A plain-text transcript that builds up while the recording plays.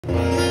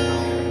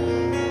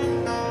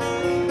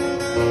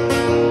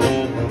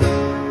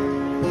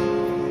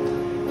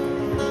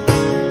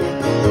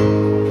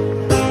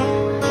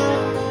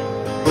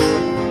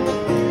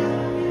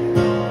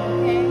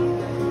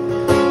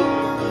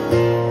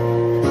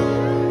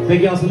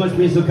Thank you all so much for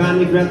being so kind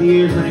to me throughout the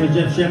years. My name is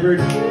Jeff Shepard.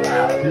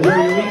 Enjoy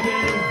your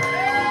weekend.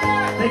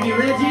 Thank you,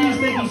 Reggie's.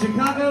 Thank you,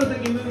 Chicago.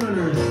 Thank you,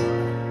 Moonrunners.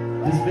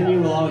 This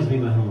venue will always be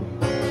my home.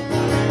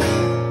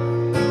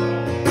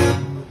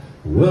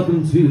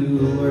 Welcome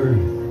to Earth.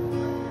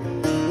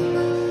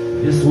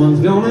 This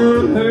one's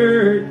gonna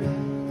hurt,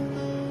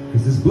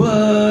 'cause this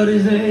blood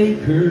is a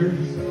curse,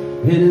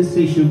 an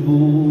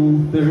insatiable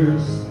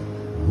thirst.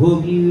 I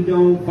hope you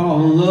don't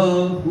fall in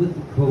love with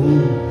the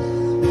coast.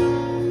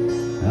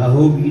 I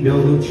hope you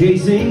don't go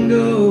chasing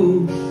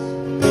ghosts,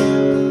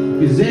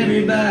 'cause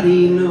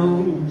everybody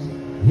knows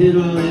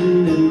it'll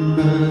end in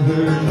the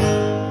hurt.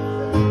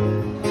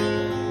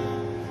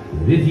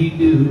 But if you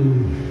do,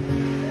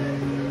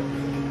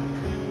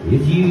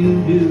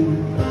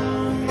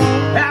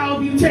 I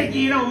hope you take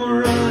it on the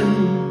run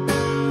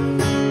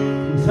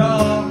and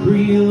talk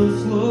real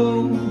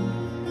slow.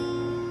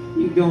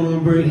 You're gonna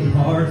break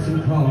hearts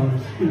and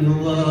cars when you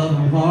love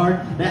them hard.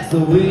 That's the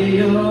way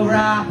of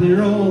rock and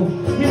roll.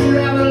 You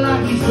drive it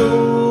like you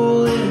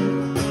stole it,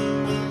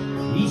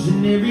 each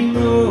and every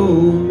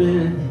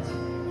moment.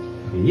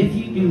 If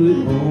you do it,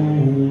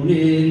 own it,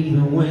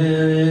 even when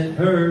it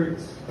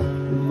hurts the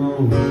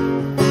most.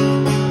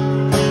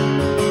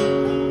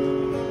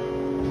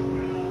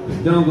 But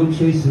don't go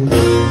chasing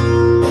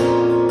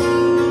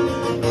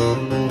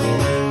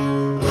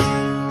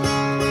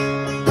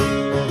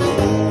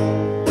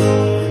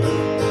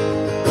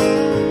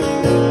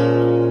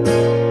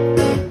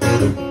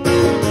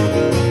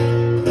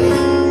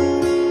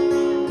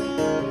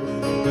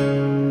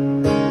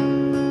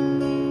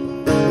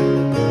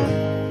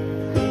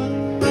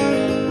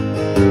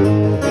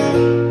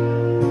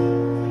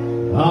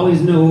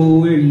always know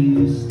where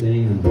you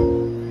stand.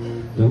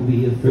 Don't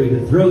be afraid to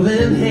throw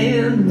them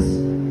hands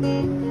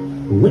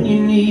when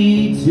you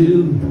need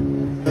to,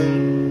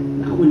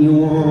 not when you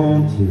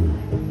want to.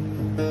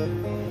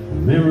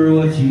 Remember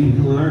what you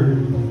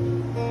learned.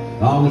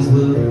 Always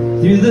look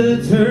through the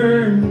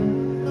turn.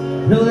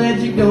 Know that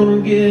you're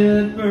gonna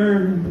get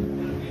burned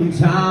from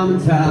time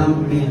and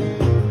time again.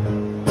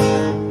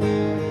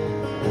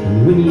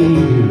 And when you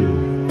do,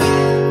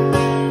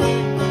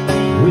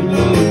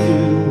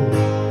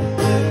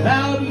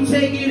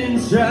 take it in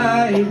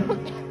stride.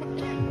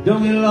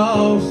 Don't get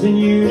lost in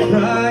your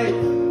pride.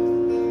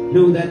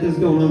 Know that there's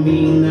gonna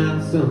be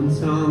nights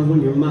sometimes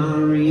when your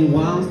mind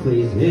rewinds,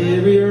 plays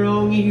every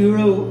wrong you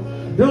wrote.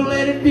 Don't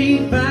let it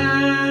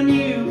define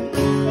you.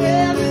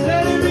 Yeah, just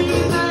let it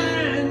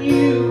remind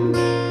you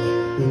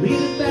to leave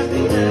the past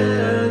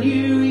behind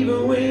you,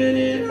 even when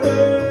it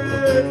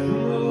hurts the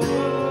most.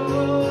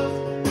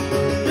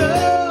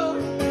 Oh,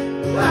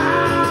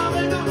 wow,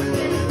 they're gonna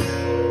take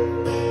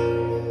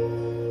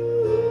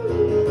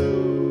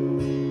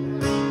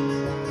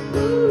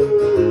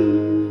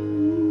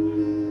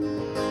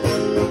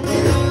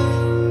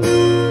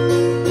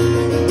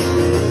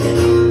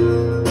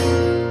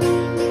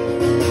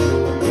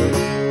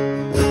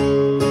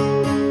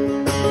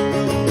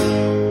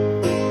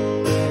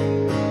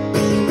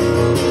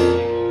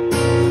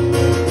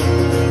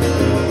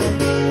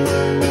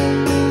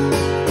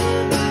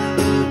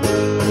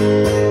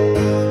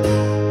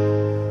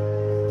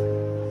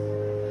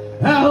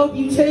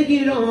take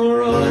it on a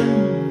run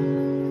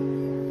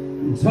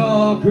and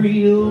talk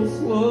real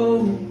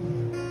slow.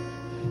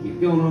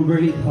 You're gonna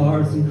break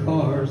hearts and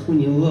cars when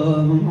you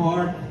love them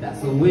hard.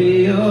 That's the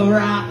way of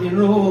rock and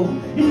roll.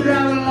 You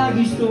drive it like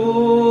you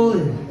stole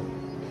it,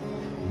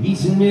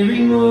 each and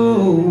every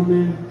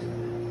moment.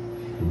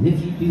 And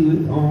if you do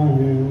it,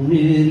 own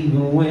it,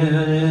 even when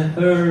it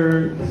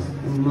hurts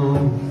the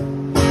most.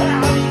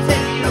 How do you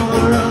take it on a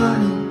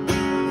run?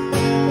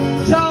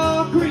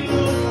 Talk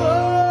real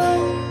slow.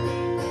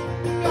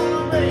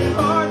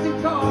 Hearts and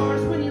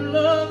cars when you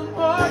love them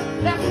hard.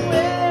 That's the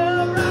way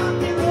of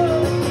rock and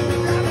roll.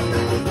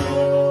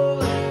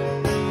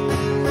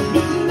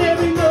 Each and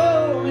every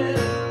moment.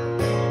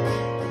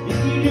 If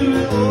you do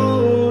it,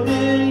 own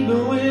it,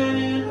 even when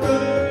it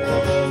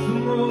hurts the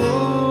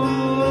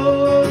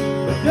most.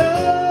 No,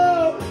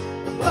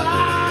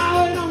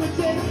 wow, it only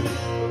takes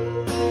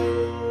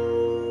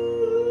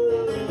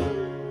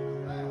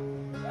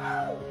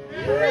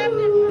I grabbed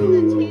it from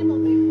the table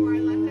before I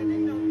left. I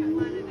didn't know if I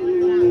wanted it or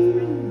not.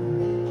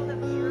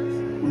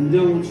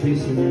 don't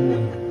chase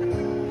it.